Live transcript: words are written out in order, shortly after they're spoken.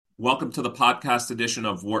Welcome to the podcast edition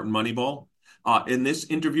of Wharton Moneyball. In this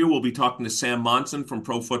interview, we'll be talking to Sam Monson from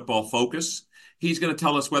Pro Football Focus. He's going to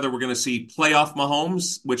tell us whether we're going to see playoff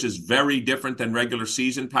Mahomes, which is very different than regular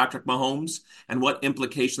season Patrick Mahomes, and what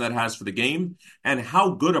implication that has for the game, and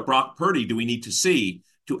how good a Brock Purdy do we need to see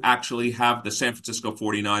to actually have the San Francisco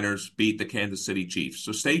 49ers beat the Kansas City Chiefs.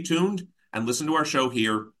 So stay tuned and listen to our show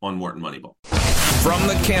here on Wharton Moneyball. From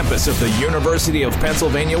the campus of the University of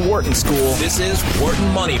Pennsylvania Wharton School, this is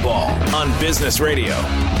Wharton Moneyball on Business Radio.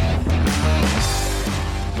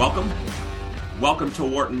 Welcome to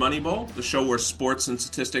Wharton Moneyball, the show where sports and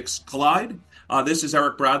statistics collide. This is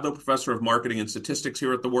Eric Bradlow, professor of marketing and statistics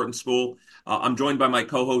here at the Wharton School. I'm joined by my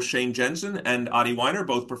co-host Shane Jensen and Adi Weiner,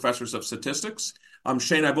 both professors of statistics.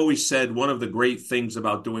 Shane, I've always said one of the great things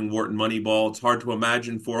about doing Wharton Moneyball, it's hard to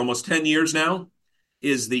imagine for almost 10 years now,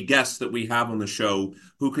 is the guests that we have on the show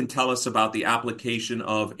who can tell us about the application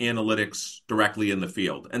of analytics directly in the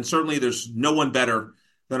field. And certainly there's no one better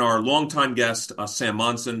than our longtime guest, Sam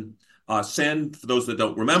Monson. Sam, for those that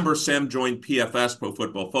don't remember, Sam joined PFS, Pro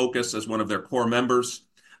Football Focus, as one of their core members.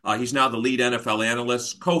 He's now the lead NFL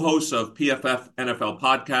analyst, co-host of PFF NFL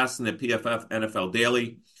Podcast and the PFF NFL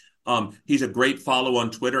Daily. He's a great follow on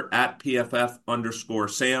Twitter at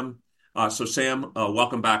PFF_Sam. So Sam,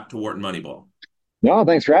 welcome back to Wharton Moneyball. No,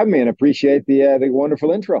 thanks for having me and appreciate the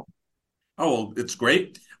wonderful intro. Oh, well, it's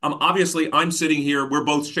great. Obviously, I'm sitting here.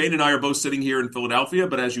 Shane and I are both sitting here in Philadelphia,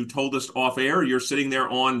 but as you told us off air, you're sitting there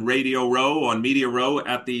on Radio Row, on Media Row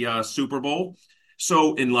at the Super Bowl,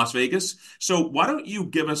 so in Las Vegas. So why don't you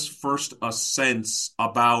give us first a sense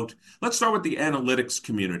about, let's start with the analytics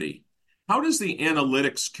community. How does the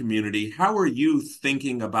analytics community, how are you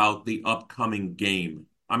thinking about the upcoming game?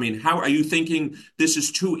 I mean, how are you thinking this is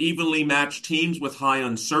two evenly matched teams with high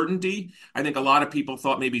uncertainty? I think a lot of people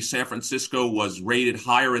thought maybe San Francisco was rated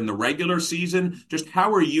higher in the regular season. Just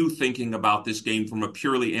how are you thinking about this game from a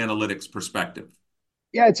purely analytics perspective?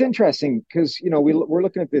 Yeah, it's interesting because, we're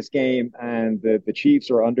looking at this game and the Chiefs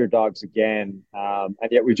are underdogs again. And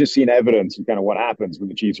yet we've just seen evidence of kind of what happens when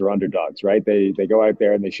the Chiefs are underdogs, right? They go out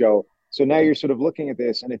there and they show. So now you're sort of looking at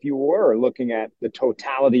this. And if you were looking at the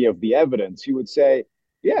totality of the evidence, you would say,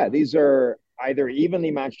 yeah, these are either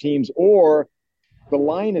evenly matched teams or the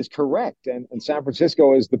line is correct and San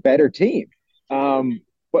Francisco is the better team.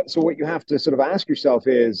 But so what you have to sort of ask yourself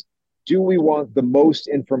is, do we want the most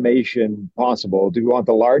information possible? Do we want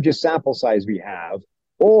the largest sample size we have?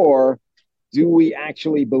 Or do we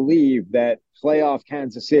actually believe that playoff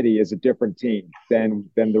Kansas City is a different team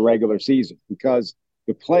than the regular season? Because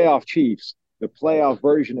the playoff Chiefs, the playoff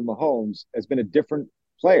version of Mahomes has been a different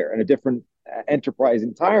player and a different enterprise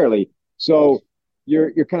entirely. So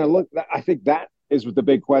you're kind of I think that is the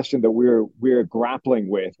big question that we're grappling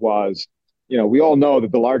with was, we all know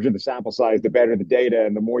that the larger the sample size, the better the data,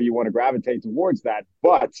 and the more you want to gravitate towards that.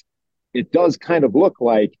 But it does kind of look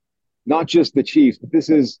like not just the Chiefs, but this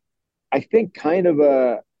is, I think, kind of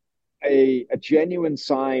a genuine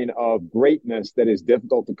sign of greatness that is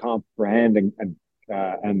difficult to comprehend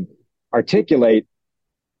and articulate.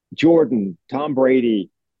 Jordan, Tom Brady,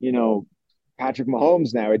 Patrick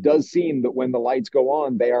Mahomes now, it does seem that when the lights go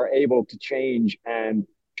on, they are able to change and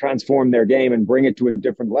transform their game and bring it to a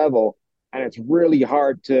different level. And it's really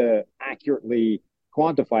hard to accurately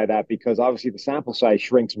quantify that because obviously the sample size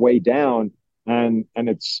shrinks way down and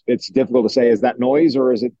it's difficult to say, is that noise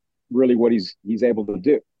or is it really what he's able to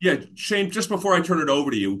do? Yeah, Shane, just before I turn it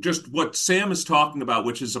over to you, just what Sam is talking about,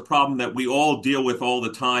 which is a problem that we all deal with all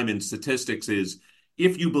the time in statistics, is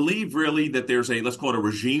if you believe really that there's let's call it a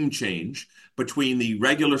regime change between the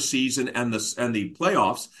regular season and the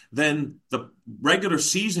playoffs, then the regular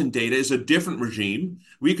season data is a different regime.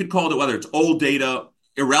 We could call it, whether it's old data,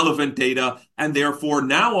 irrelevant data, and therefore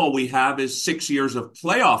now all we have is 6 years of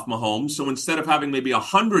playoff Mahomes. So instead of having maybe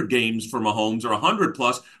 100 games for Mahomes or 100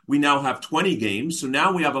 plus, we now have 20 games. So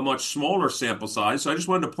now we have a much smaller sample size. So I just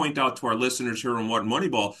wanted to point out to our listeners here on Wharton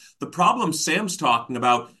Moneyball, the problem Sam's talking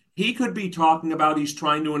about, he could be talking about he's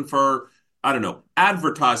trying to infer, I don't know,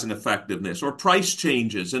 advertising effectiveness or price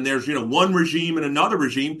changes. And there's, one regime and another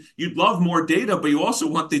regime. You'd love more data, but you also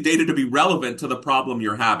want the data to be relevant to the problem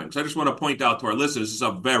you're having. So I just want to point out to our listeners, this is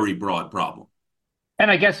a very broad problem.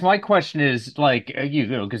 And I guess my question is,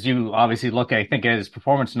 because you obviously look, I think, at his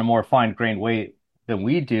performance in a more fine-grained way than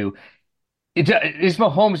we do. Is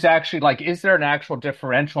Mahomes actually, is there an actual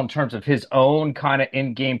differential in terms of his own kind of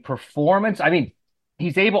in-game performance? I mean,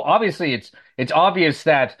 he's able, obviously, it's obvious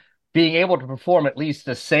that being able to perform at least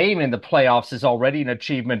the same in the playoffs is already an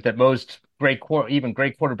achievement that most great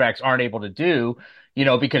quarterbacks aren't able to do.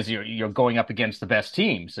 because you're going up against the best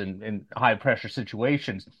teams in high pressure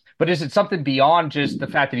situations. But is it something beyond just the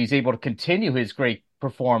fact that he's able to continue his great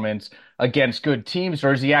performance against good teams,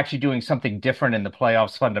 or is he actually doing something different in the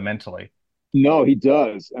playoffs fundamentally? No, he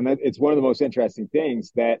does. And it's one of the most interesting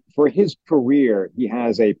things that for his career, he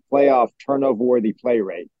has a playoff turnover worthy play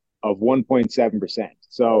rate of 1.7%.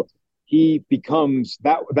 So he becomes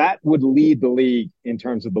that would lead the league in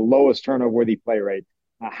terms of the lowest turnover worthy play rate.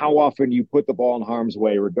 How often you put the ball in harm's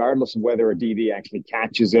way, regardless of whether a DB actually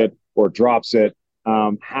catches it or drops it,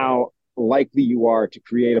 how likely you are to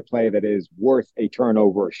create a play that is worth a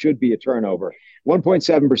turnover, or should be a turnover.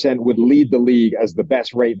 1.7% would lead the league as the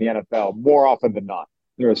best rate in the NFL more often than not.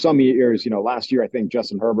 There are some years, last year I think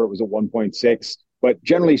Justin Herbert was at 1.6, but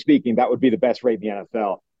generally speaking, that would be the best rate in the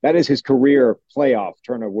NFL. That is his career playoff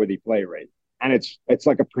turnover worthy play rate. And it's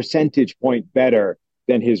like a percentage point better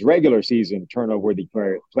than his regular season turnover worthy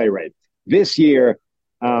play rate. This year,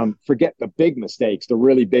 forget the big mistakes, the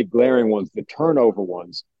really big glaring ones, the turnover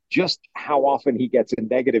ones, just how often he gets a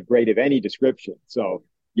negative grade of any description. So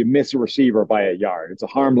you miss a receiver by a yard. It's a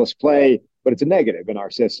harmless play, but it's a negative in our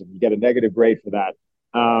system. You get a negative grade for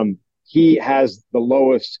that. He has the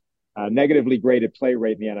lowest negatively graded play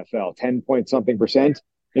rate in the NFL, 10 point something percent.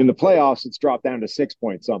 In the playoffs, it's dropped down to 6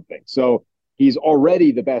 point something. So he's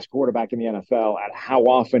already the best quarterback in the NFL at how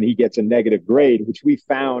often he gets a negative grade, which we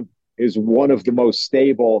found is one of the most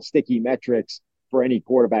stable, sticky metrics for any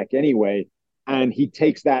quarterback anyway. And he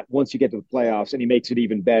takes that once you get to the playoffs and he makes it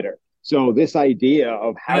even better. So this idea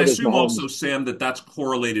of And how I does assume Mahomes, also, Sam, that that's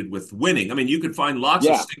correlated with winning. I mean, you could find lots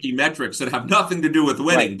of yeah, sticky metrics that have nothing to do with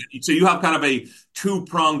right. winning. So you have kind of a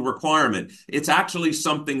two-pronged requirement. It's actually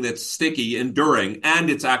something that's sticky, enduring, and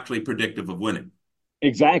it's actually predictive of winning.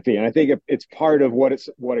 Exactly. And I think it's part of what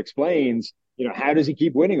explains, how does he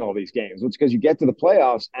keep winning all these games? Well, it's because you get to the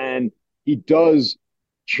playoffs and he does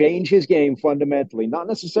change his game fundamentally, not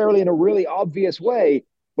necessarily in a really obvious way,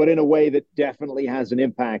 but in a way that definitely has an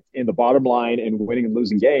impact in the bottom line and winning and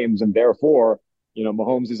losing games. And therefore,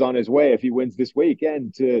 Mahomes is on his way if he wins this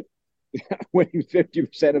weekend to winning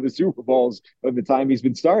 50% of the Super Bowls of the time he's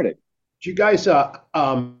been starting. Do you guys at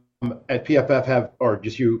PFF have, or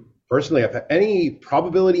just you personally, have any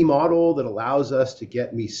probability model that allows us to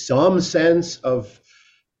get me some sense of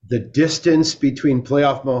the distance between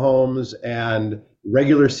playoff Mahomes and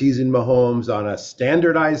regular season Mahomes on a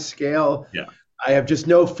standardized scale? Yeah. I have just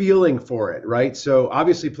no feeling for it, right? So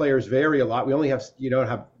obviously players vary a lot. We only have, don't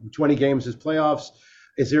have 20 games as playoffs.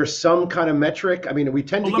 Is there some kind of metric? I mean, we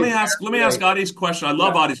tend to let me ask Adi's question. I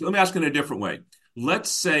love Adi's. Let me ask it in a different way. Let's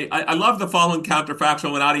say I love the following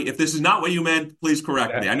counterfactual. And Adi, if this is not what you meant, please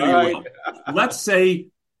correct me. I know you will. Let's say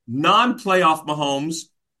non-playoff Mahomes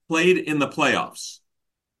played in the playoffs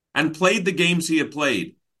and played the games he had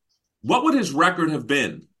played. What would his record have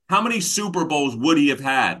been? How many Super Bowls would he have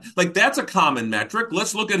had? Like, that's a common metric.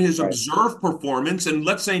 Let's look at his observed performance, and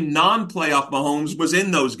let's say non-playoff Mahomes was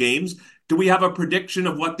in those games. Do we have a prediction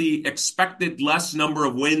of what the expected less number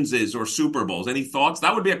of wins is or Super Bowls? Any thoughts?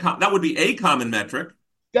 That would be a common metric.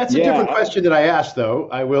 That's a different question that I asked, though.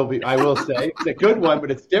 I will say it's a good one,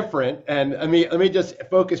 but it's different. And let me just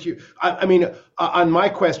focus you. On my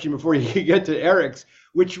question before you get to Eric's,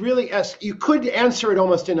 which really you could answer it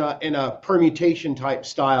almost in a permutation type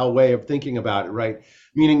style way of thinking about it, right?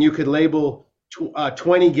 Meaning you could label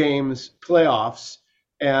 20 games playoffs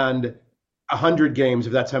and 100 games,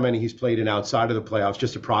 if that's how many he's played in outside of the playoffs,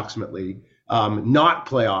 just approximately, not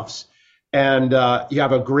playoffs. And you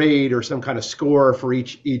have a grade or some kind of score for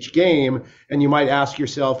each game, and you might ask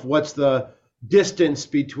yourself, what's the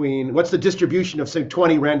distribution of, say,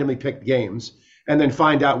 20 randomly picked games, and then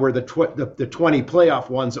find out where the 20 playoff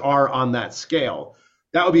ones are on that scale.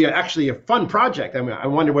 That would be actually a fun project. I mean, I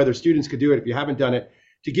wonder whether students could do it if you haven't done it,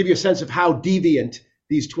 to give you a sense of how deviant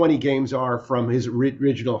these 20 games are from his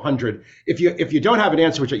original 100. If you don't have an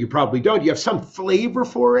answer, which you probably don't, you have some flavor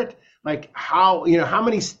for it. Like how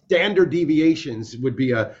many standard deviations would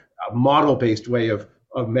be a model-based way of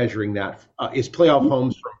measuring that? Is playoff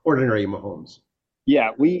Mahomes from ordinary Mahomes? Yeah,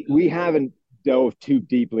 we haven't dove too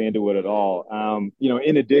deeply into it at all.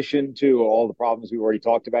 In addition to all the problems we've already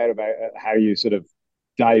talked about how you sort of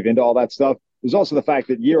dive into all that stuff, there's also the fact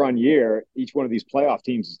that year on year, each one of these playoff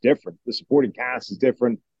teams is different. The supporting cast is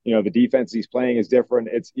different. The defense he's playing is different.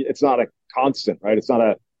 It's not a constant, right? It's not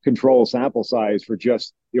a control sample size for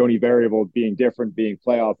just the only variable being different, being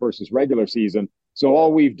playoff versus regular season. So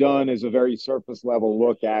all we've done is a very surface level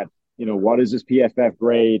look at, what is this PFF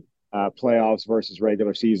grade, playoffs versus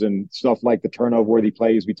regular season, stuff like the turnover worthy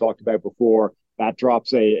plays we talked about before. That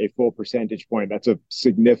drops a full percentage point. That's a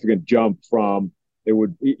significant jump from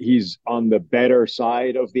he's on the better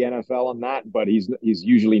side of the NFL on that, but he's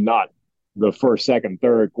usually not the first, second,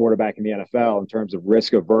 third quarterback in the NFL in terms of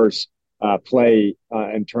risk averse play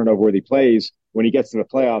and turnover worthy plays. When he gets to the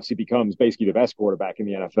playoffs, he becomes basically the best quarterback in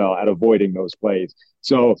the NFL at avoiding those plays.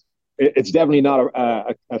 So it's definitely not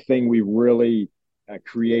a thing we really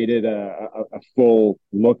created a full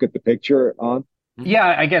look at the picture on.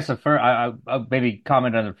 Yeah, I guess I'll maybe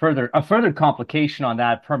comment on a further complication on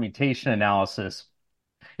that permutation analysis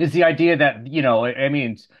is the idea that, I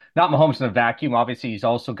mean, it's not Mahomes in a vacuum. Obviously, he's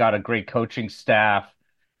also got a great coaching staff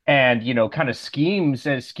and, kind of schemes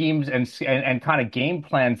and kind of game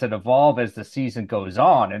plans that evolve as the season goes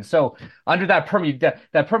on. And so under that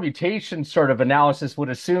permutation sort of analysis would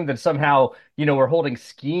assume that somehow, we're holding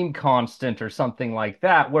scheme constant or something like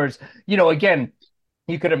that. Whereas, again,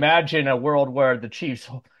 you could imagine a world where the Chiefs,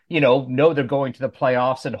 know they're going to the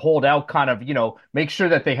playoffs and hold out kind of, make sure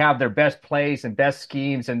that they have their best plays and best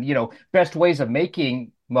schemes and, best ways of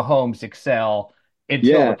making Mahomes excel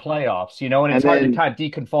until the Yeah. playoffs, and it's And hard to then kind of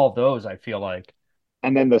deconvolve those, I feel like.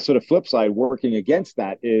 And then the sort of flip side working against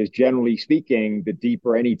that is generally speaking, the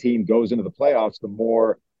deeper any team goes into the playoffs, the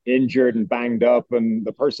more injured and banged up and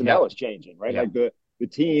the personnel Yep. is changing, right? Yep. Like the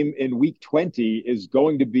team in week 20 is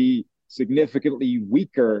going to be significantly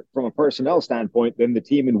weaker from a personnel standpoint than the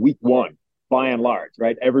team in week one, by and large,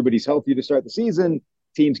 right? Everybody's healthy to start the season.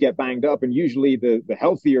 Teams get banged up, and usually the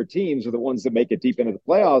healthier teams are the ones that make it deep into the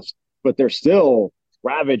playoffs, but they're still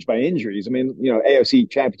ravaged by injuries. I mean, AFC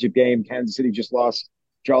Championship game, Kansas City just lost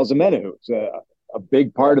Charles Omenihu, who's a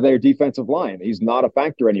big part of their defensive line. He's not a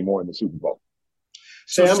factor anymore in the Super Bowl.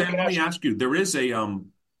 So, Sam, Sam, let me ask you, there is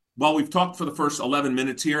while we've talked for the first 11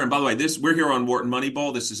 minutes here, and by the way, we're here on Wharton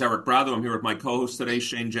Moneyball. This is Eric Brather. I'm here with my co-hosts today,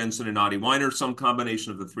 Shane Jensen and Adi Weiner, some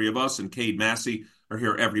combination of the three of us, and Cade Massey are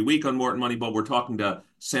here every week on Wharton Moneyball. We're talking to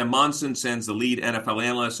Sam Monson. Sam's the lead NFL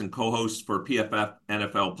analyst and co-host for PFF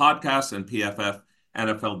NFL Podcast and PFF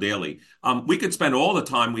NFL Daily. We could spend all the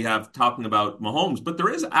time we have talking about Mahomes, but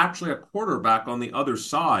there is actually a quarterback on the other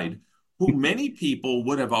side who many people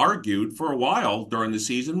would have argued for a while during the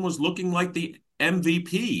season was looking like the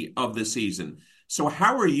MVP of the season. So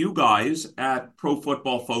how are you guys at Pro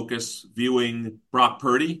Football Focus viewing Brock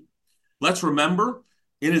Purdy? Let's remember,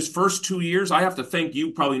 in his first 2 years, I have to think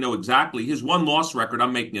you probably know exactly his one-loss record.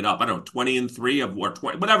 I'm making it up. I don't know, 20-3 of or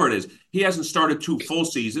 20, whatever it is. He hasn't started two full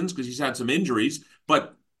seasons because he's had some injuries,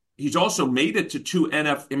 but he's also made it to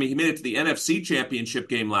he made it to the NFC Championship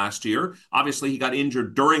game last year. Obviously, he got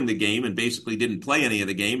injured during the game and basically didn't play any of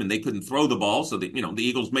the game, and they couldn't throw the ball, so that the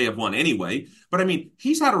Eagles may have won anyway. But I mean,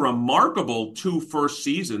 he's had a remarkable two first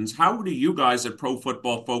seasons. How do you guys at Pro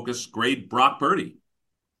Football Focus grade Brock Purdy?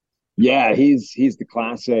 Yeah, he's the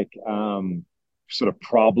classic sort of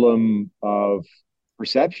problem of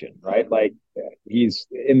perception, right? Like he's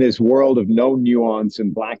in this world of no nuance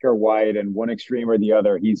and black or white and one extreme or the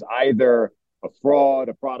other. He's either a fraud,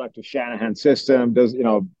 a product of Shanahan's system,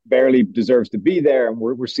 barely deserves to be there, and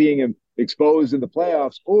we're seeing him exposed in the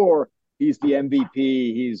playoffs, or he's the MVP,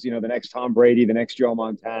 he's the next Tom Brady, the next Joe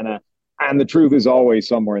Montana, and the truth is always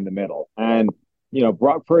somewhere in the middle. And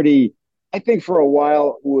Brock Purdy, I think for a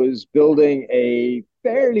while was building a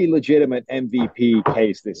fairly legitimate MVP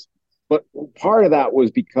case but part of that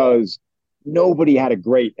was because nobody had a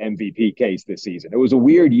great MVP case this season. It was a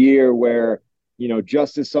weird year where,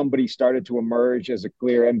 just as somebody started to emerge as a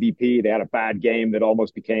clear MVP, they had a bad game that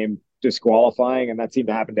almost became disqualifying. And that seemed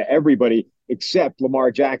to happen to everybody except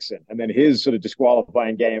Lamar Jackson. And then his sort of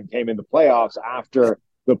disqualifying game came in the playoffs after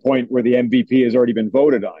the point where the MVP has already been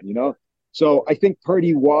voted on, So I think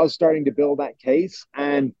Purdy was starting to build that case.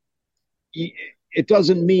 And it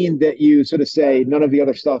doesn't mean that you sort of say none of the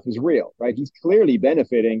other stuff is real, right? He's clearly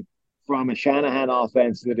benefiting from a Shanahan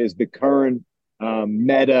offense that is the current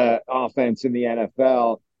meta offense in the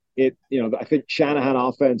NFL. I think Shanahan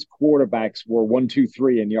offense quarterbacks were 1, 2,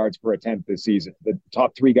 3 in yards per attempt this season. The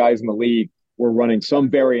top three guys in the league were running some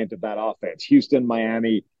variant of that offense: Houston,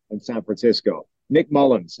 Miami, and San Francisco. Nick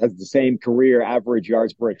Mullins has the same career average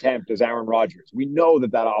yards per attempt as Aaron Rodgers. We know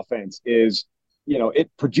that offense is,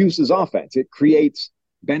 it produces offense. It creates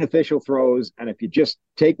beneficial throws. And if you just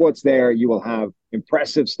take what's there, you will have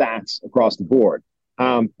impressive stats across the board.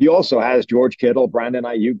 He also has George Kittle, Brandon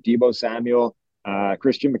Ayuk, Deebo Samuel,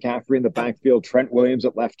 Christian McCaffrey in the backfield, Trent Williams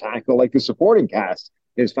at left tackle. Like, the supporting cast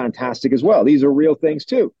is fantastic as well. These are real things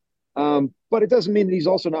too. But it doesn't mean that he's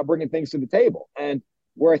also not bringing things to the table. And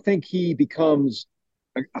where I think he becomes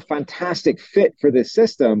a fantastic fit for this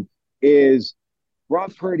system is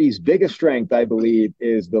Brock Purdy's biggest strength, I believe,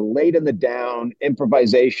 is the late in the down,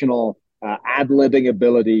 improvisational, ad-libbing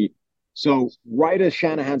ability So right as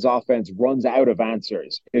Shanahan's offense runs out of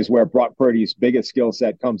answers is where Brock Purdy's biggest skill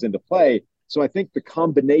set comes into play. So I think the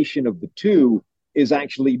combination of the two is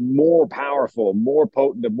actually more powerful, more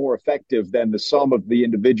potent, and more effective than the sum of the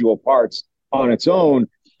individual parts on its own.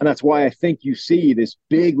 And that's why I think you see this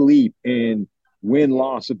big leap in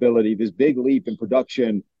win-loss ability, this big leap in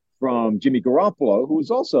production from Jimmy Garoppolo,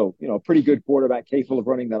 who's also, a pretty good quarterback capable of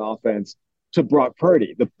running that offense, to Brock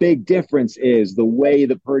Purdy. The big difference is the way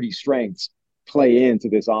the Purdy strengths play into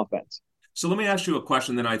this offense. So let me ask you a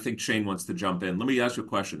question. Then I think Shane wants to jump in. Let me ask you a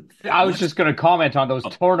question. I was just going to comment on those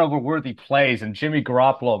turnover-worthy plays, and Jimmy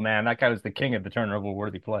Garoppolo, man, that guy was the king of the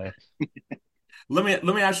turnover-worthy plays. Let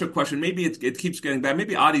me ask you a question. Maybe it keeps getting bad.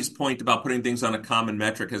 Maybe Adi's point about putting things on a common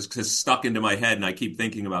metric has stuck into my head, and I keep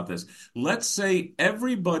thinking about this. Let's say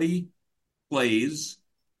everybody plays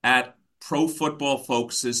at Pro Football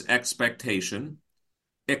Focus's expectation,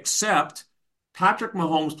 except Patrick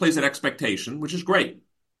Mahomes plays at expectation, which is great,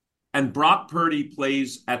 and Brock Purdy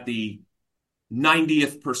plays at the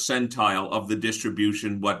 90th percentile of the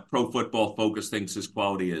distribution, what Pro Football Focus thinks his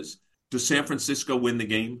quality is. Does San Francisco win the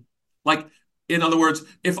game? Like, in other words,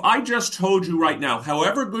 if I just told you right now,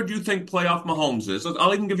 however good you think playoff Mahomes is,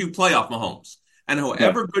 I'll even give you playoff Mahomes, and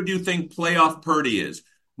however good you think playoff Purdy is,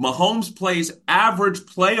 Mahomes plays average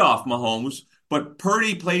playoff Mahomes, but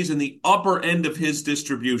Purdy plays in the upper end of his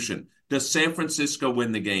distribution. Does San Francisco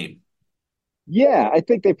win the game? Yeah, I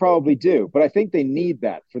think they probably do, but I think they need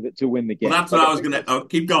that to win the game. Well, that's what I was going to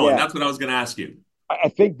keep going. Yeah. That's what I was going to ask you. I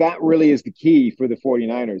think that really is the key for the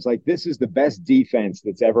 49ers. Like, this is the best defense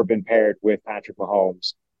that's ever been paired with Patrick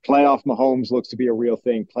Mahomes. Playoff Mahomes looks to be a real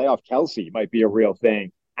thing. Playoff Kelsey might be a real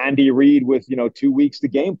thing. Andy Reid with, 2 weeks to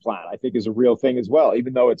game plan, I think is a real thing as well.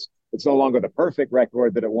 Even though it's no longer the perfect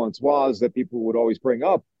record that it once was that people would always bring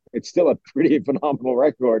up, it's still a pretty phenomenal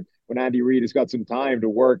record when Andy Reid has got some time to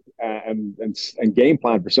work and game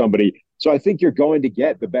plan for somebody. So I think you're going to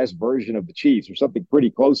get the best version of the Chiefs or something pretty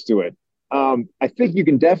close to it. I think you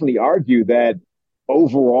can definitely argue that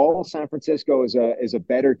overall San Francisco is a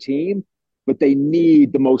better team, but they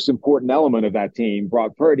need the most important element of that team,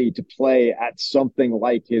 Brock Purdy, to play at something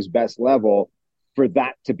like his best level for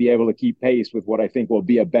that to be able to keep pace with what I think will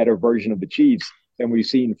be a better version of the Chiefs than we've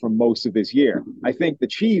seen from most of this year. I think the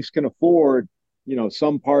Chiefs can afford,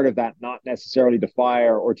 some part of that not necessarily to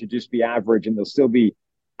fire or to just be average, and they'll still be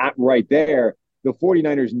at right there. The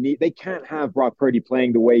 49ers they can't have Brock Purdy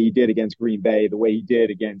playing the way he did against Green Bay, the way he did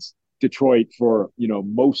against Detroit for,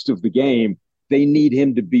 most of the game. They need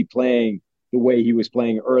him to be playing the way he was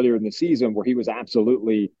playing earlier in the season, where he was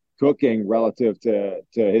absolutely cooking relative to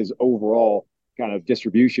his overall kind of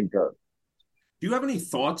distribution curve. Do you have any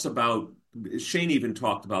thoughts about, Shane even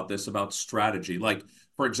talked about this, about strategy? Like,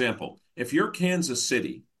 for example, if you're San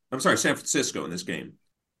Francisco in this game,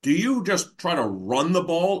 do you just try to run the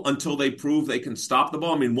ball until they prove they can stop the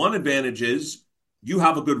ball? I mean, one advantage is you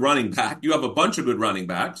have a good running back. You have a bunch of good running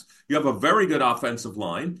backs. You have a very good offensive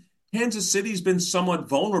line. Kansas City's been somewhat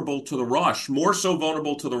vulnerable to the rush, more so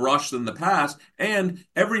vulnerable to the rush than the pass. And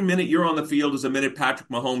every minute you're on the field is a minute Patrick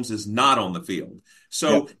Mahomes is not on the field.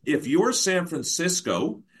 So if you're San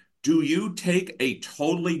Francisco, do you take a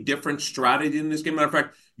totally different strategy in this game? Matter of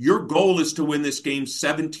fact, your goal is to win this game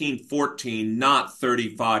 17-14, not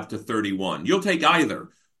 35-31. You'll take either,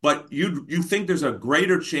 but you think there's a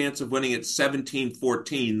greater chance of winning at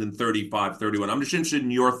 17-14 than 35-31. I'm just interested in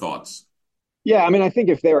your thoughts. Yeah, I mean, I think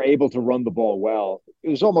if they're able to run the ball well,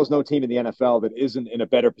 there's almost no team in the NFL that isn't in a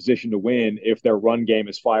better position to win if their run game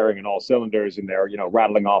is firing in all cylinders and they're,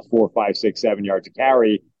 rattling off 4, 5, 6, 7 yards of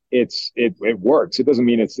carry. It works. It doesn't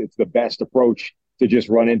mean it's the best approach to just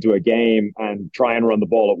run into a game and try and run the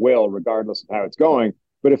ball at will, regardless of how it's going.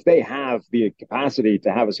 But if they have the capacity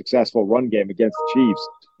to have a successful run game against the Chiefs,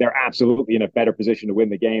 they're absolutely in a better position to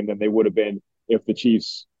win the game than they would have been if the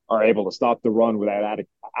Chiefs are able to stop the run without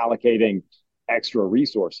allocating extra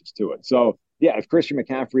resources to it. So, yeah, if Christian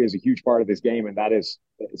McCaffrey is a huge part of this game and that is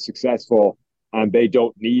successful, and they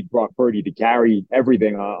don't need Brock Purdy to carry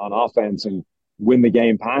everything on offense and win the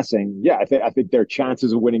game passing, yeah, I think their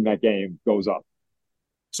chances of winning that game goes up.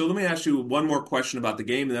 So let me ask you one more question about the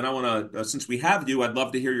game, and then I want to, since we have you, I'd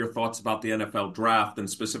love to hear your thoughts about the NFL draft, and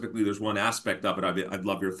specifically there's one aspect of it I'd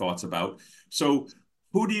love your thoughts about. So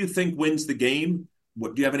who do you think wins the game?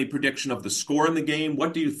 Do you have any prediction of the score in the game?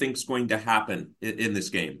 What do you think is going to happen in this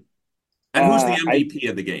game? And who's the MVP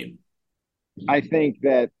of the game? I think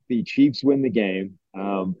that the Chiefs win the game.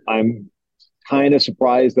 I'm kind of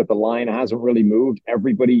surprised that the line hasn't really moved.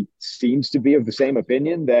 Everybody seems to be of the same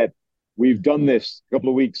opinion that we've done this a couple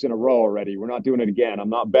of weeks in a row already. We're not doing it again. I'm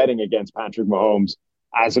not betting against Patrick Mahomes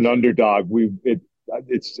as an underdog.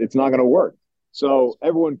 it's not going to work. So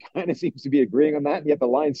everyone kind of seems to be agreeing on that, and yet the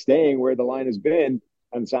line's staying where the line has been,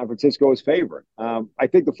 and San Francisco is favored. I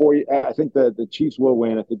think I think the Chiefs will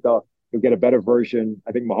win. I think they'll get a better version.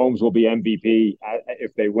 I think Mahomes will be MVP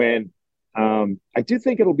if they win. I do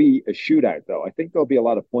think it'll be a shootout, though. I think there'll be a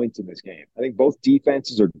lot of points in this game. I think both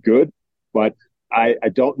defenses are good, but I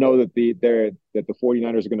don't know that the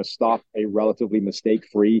 49ers are going to stop a relatively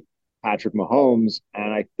mistake-free Patrick Mahomes.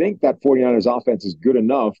 And I think that 49ers offense is good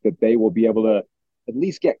enough that they will be able to at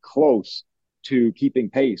least get close to keeping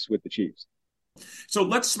pace with the Chiefs. So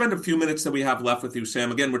let's spend a few minutes that we have left with you,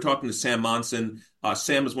 Sam. Again, we're talking to Sam Monson.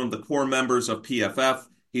 Sam is one of the core members of PFF.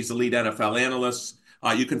 He's the lead NFL analyst.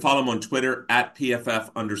 You can follow him on Twitter at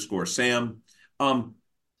PFF_Sam.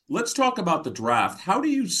 Let's talk about the draft. How do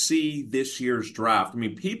you see this year's draft? I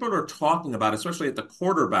mean, people are talking about, especially at the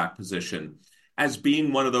quarterback position, as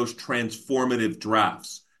being one of those transformative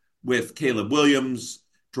drafts with Caleb Williams,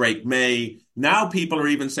 Drake May. Now people are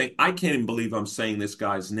even saying, I can't even believe I'm saying this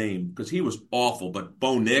guy's name because he was awful. But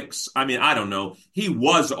Bo Nix, I mean, I don't know. He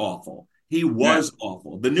was awful. He was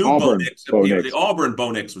awful. The new Bo Nix, the Auburn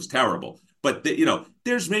Bo Nix was terrible. But,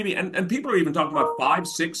 there's maybe, and people are even talking about 5,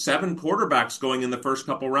 6, 7 quarterbacks going in the first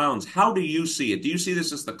couple rounds. How do you see it? Do you see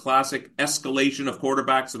this as the classic escalation of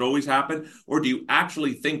quarterbacks that always happen? Or do you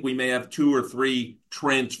actually think we may have 2 or 3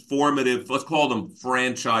 transformative, let's call them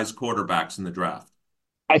franchise quarterbacks in the draft?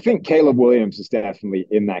 I think Caleb Williams is definitely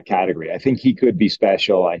in that category. I think he could be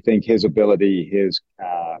special. I think his ability, his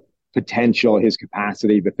potential, his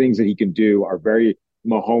capacity, the things that he can do are very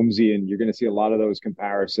Mahomesian. You're going to see a lot of those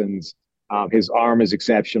comparisons. His arm is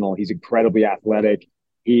exceptional. He's incredibly athletic.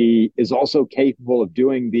 He is also capable of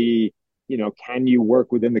doing can you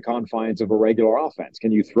work within the confines of a regular offense?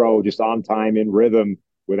 Can you throw just on time in rhythm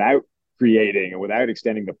without creating and without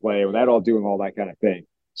extending the play, without doing all that kind of thing?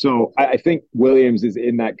 So I think Williams is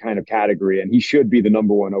in that kind of category, and he should be the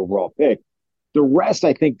number 1 overall pick. The rest,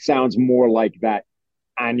 I think, sounds more like that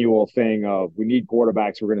annual thing of we need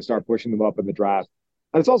quarterbacks. We're going to start pushing them up in the draft.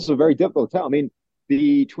 And it's also very difficult to tell. I mean,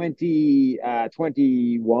 the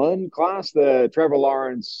 2021 class, the Trevor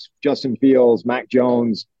Lawrence, Justin Fields, Mac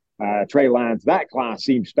Jones, Trey Lance, that class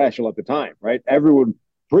seemed special at the time, right? Everyone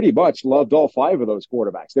pretty much loved all 5 of those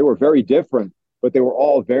quarterbacks. They were very different, but they were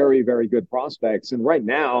all very, very good prospects. And right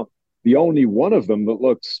now, the only one of them that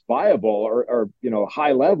looks viable or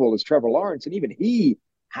high level is Trevor Lawrence. And even he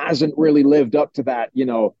hasn't really lived up to that,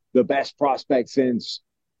 the best prospect since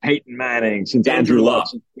Peyton Manning, since Andrew Luck,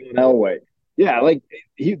 since John Elway. Yeah,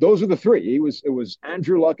 those are the 3. It was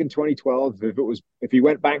Andrew Luck in 2012. If he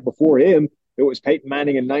went back before him, it was Peyton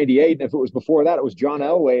Manning in 98. And if it was before that, it was John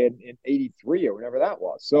Elway in 83 or whatever that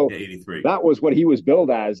was. So 83. That was what he was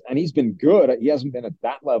billed as. And he's been good. He hasn't been at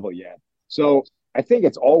that level yet. So I think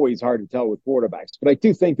it's always hard to tell with quarterbacks. But I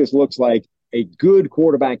do think this looks like a good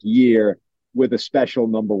quarterback year with a special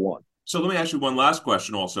number 1. So let me ask you one last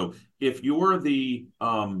question also. If you're the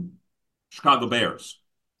Chicago Bears,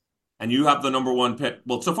 and you have the number 1 pick.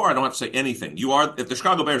 Well, so far I don't have to say anything. If the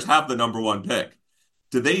Chicago Bears have the number 1 pick,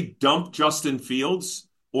 do they dump Justin Fields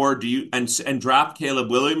or do you and draft Caleb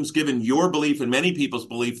Williams, given your belief and many people's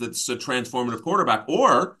belief that it's a transformative quarterback?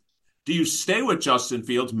 Or do you stay with Justin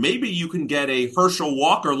Fields? Maybe you can get a Herschel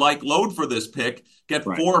Walker-like load for this pick, get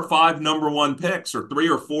 4 or 5 number 1 picks, or 3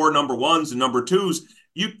 or 4 number 1s and number 2s.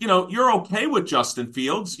 You're okay with Justin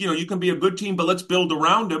Fields. You can be a good team, but let's build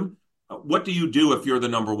around him. What do you do if you're the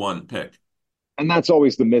number 1 pick? And that's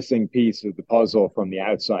always the missing piece of the puzzle from the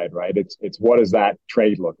outside, right? It's what does that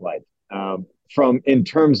trade look like? In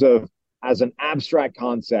terms of as an abstract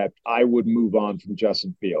concept, I would move on from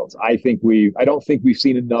Justin Fields. I don't think we've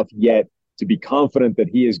seen enough yet to be confident that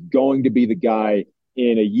he is going to be the guy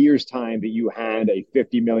in a year's time that you hand a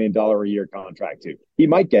 $50 million a year contract to. He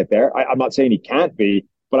might get there. I'm not saying he can't be,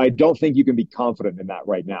 but I don't think you can be confident in that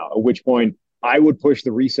right now, at which point I would push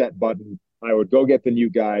the reset button. I would go get the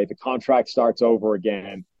new guy. The contract starts over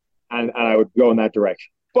again, and I would go in that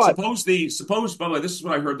direction. But suppose, by the way, this is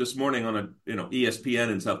what I heard this morning on ESPN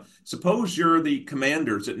and stuff. Suppose you're the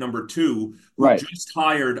Commanders at number 2, who just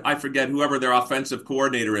hired, I forget whoever their offensive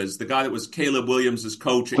coordinator is, the guy that was Caleb Williams'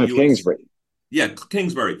 coach at Kingsbury. Yeah,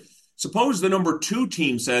 Kingsbury. Suppose the number 2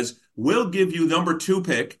 team says, we'll give you number 2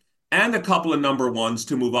 pick and a couple of number 1s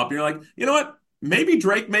to move up. And you're like, you know what? Maybe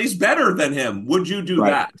Drake May's better than him. Would you do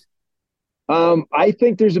that? I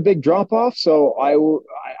think there's a big drop off, so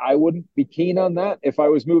I wouldn't be keen on that. If I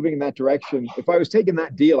was moving in that direction, if I was taking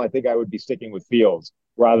that deal, I think I would be sticking with Fields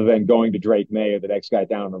rather than going to Drake May or the next guy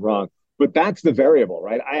down the rung. But that's the variable,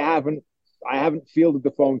 right? I haven't fielded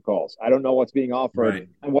the phone calls. I don't know what's being offered, Right.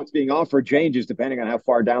 and what's being offered changes depending on how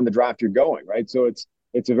far down the draft you're going, right? So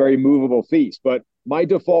it's a very movable feast. But my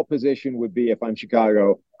default position would be, if I'm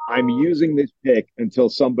Chicago, I'm using this pick until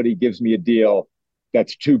somebody gives me a deal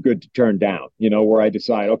that's too good to turn down, where I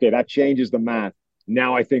decide, okay, that changes the math.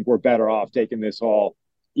 Now I think we're better off taking this haul,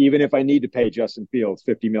 even if I need to pay Justin Fields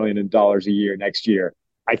 $50 million a year next year.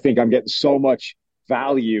 I think I'm getting so much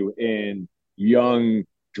value in young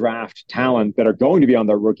draft talent that are going to be on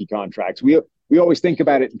their rookie contracts. We always think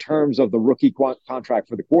about it in terms of the rookie contract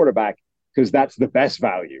for the quarterback, because that's the best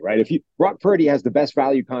value, right? Brock Purdy has the best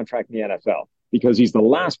value contract in the NFL because he's the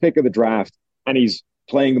last pick of the draft and he's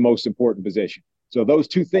playing the most important position. So those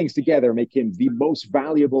two things together make him the most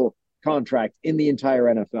valuable contract in the entire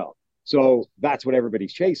NFL. So that's what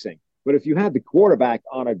everybody's chasing. But if you had the quarterback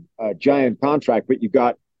on a giant contract, but you've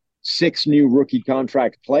got 6 new rookie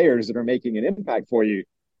contract players that are making an impact for you,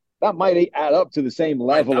 that might add up to the same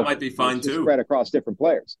level. That might be fine too. Spread across different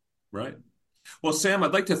players. Right. Well, Sam,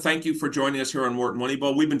 I'd like to thank you for joining us here on Wharton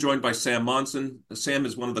Moneyball. We've been joined by Sam Monson. Sam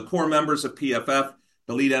is one of the core members of PFF,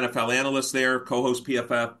 the lead NFL analyst there, co-host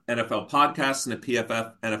PFF NFL podcasts and the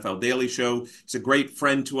PFF NFL Daily Show. He's a great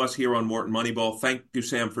friend to us here on Wharton Moneyball. Thank you,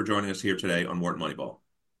 Sam, for joining us here today on Wharton Moneyball.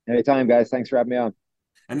 Anytime, guys. Thanks for having me on.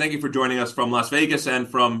 And thank you for joining us from Las Vegas and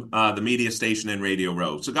from the media station in Radio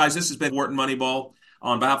Row. So, guys, this has been Wharton Moneyball.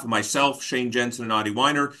 On behalf of myself, Shane Jensen, and Audie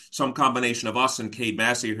Weiner, some combination of us and Cade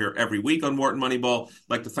Massey are here every week on Wharton Moneyball. I'd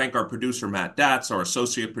like to thank our producer, Matt Datz, our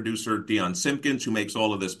associate producer, Dion Simpkins, who makes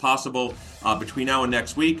all of this possible. Between now and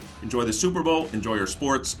next week, enjoy the Super Bowl, enjoy your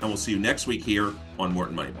sports, and we'll see you next week here on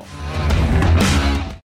Wharton Moneyball.